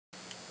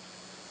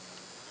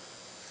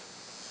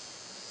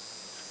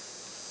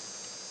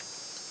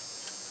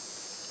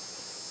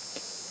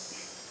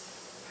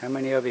How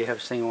many of you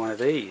have seen one of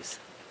these?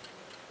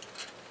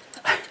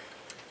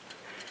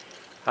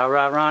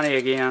 Alright, Ronnie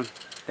again,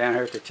 down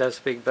here at the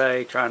Chesapeake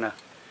Bay trying to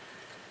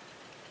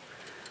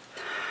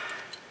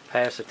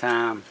pass the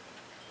time.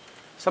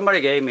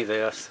 Somebody gave me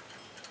this.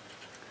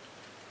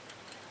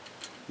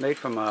 Made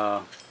from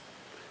a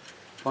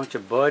bunch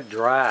of Bud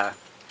Dry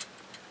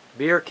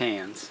beer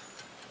cans.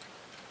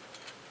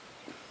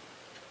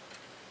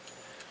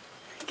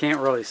 Can't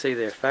really see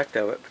the effect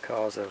of it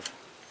because of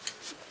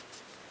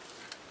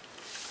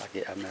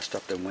I messed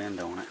up the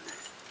wind on it.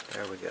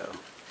 There we go.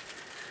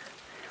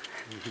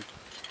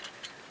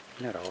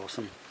 Isn't that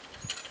awesome?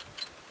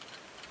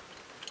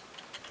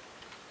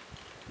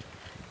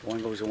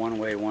 One goes one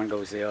way, one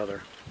goes the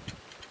other.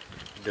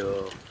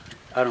 Duh.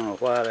 I don't know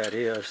why that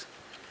is,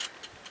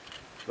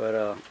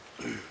 but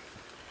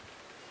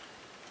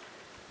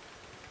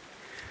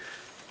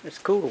it's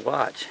cool to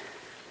watch.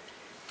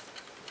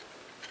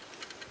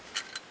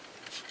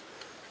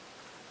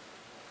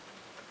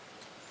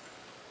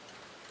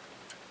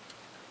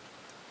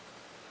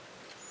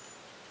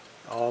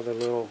 All the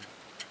little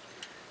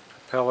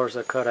propellers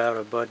are cut out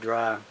of Bud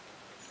Dry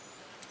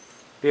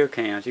beer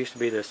cans. Used to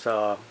be this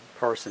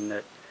person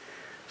that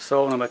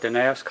sold them at the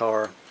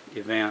NASCAR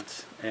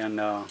events, and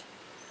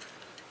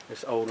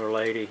this older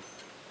lady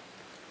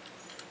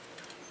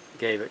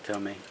gave it to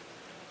me.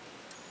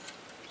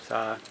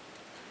 So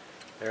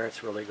there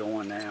it's really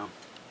going now.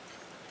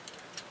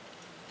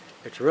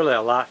 It's really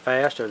a lot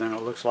faster than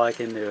it looks like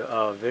in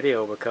the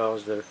video,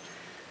 because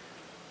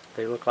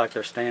they look like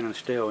they're standing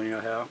still. You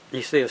know how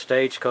you see a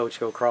stagecoach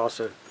go across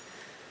a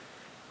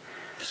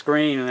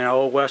screen in an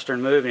old western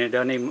movie,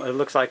 and it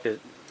looks like the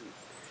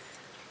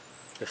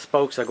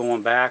spokes are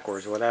going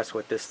backwards. Well, that's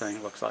what this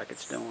thing looks like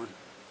it's doing.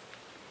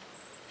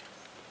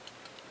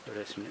 But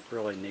it's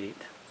really neat.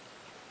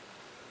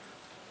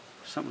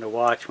 Something to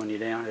watch when you're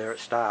down there at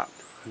stop.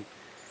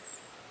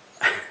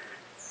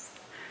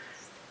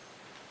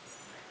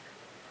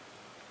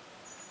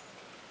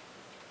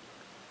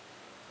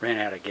 Ran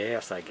out of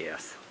gas, I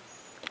guess.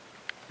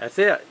 That's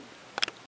it.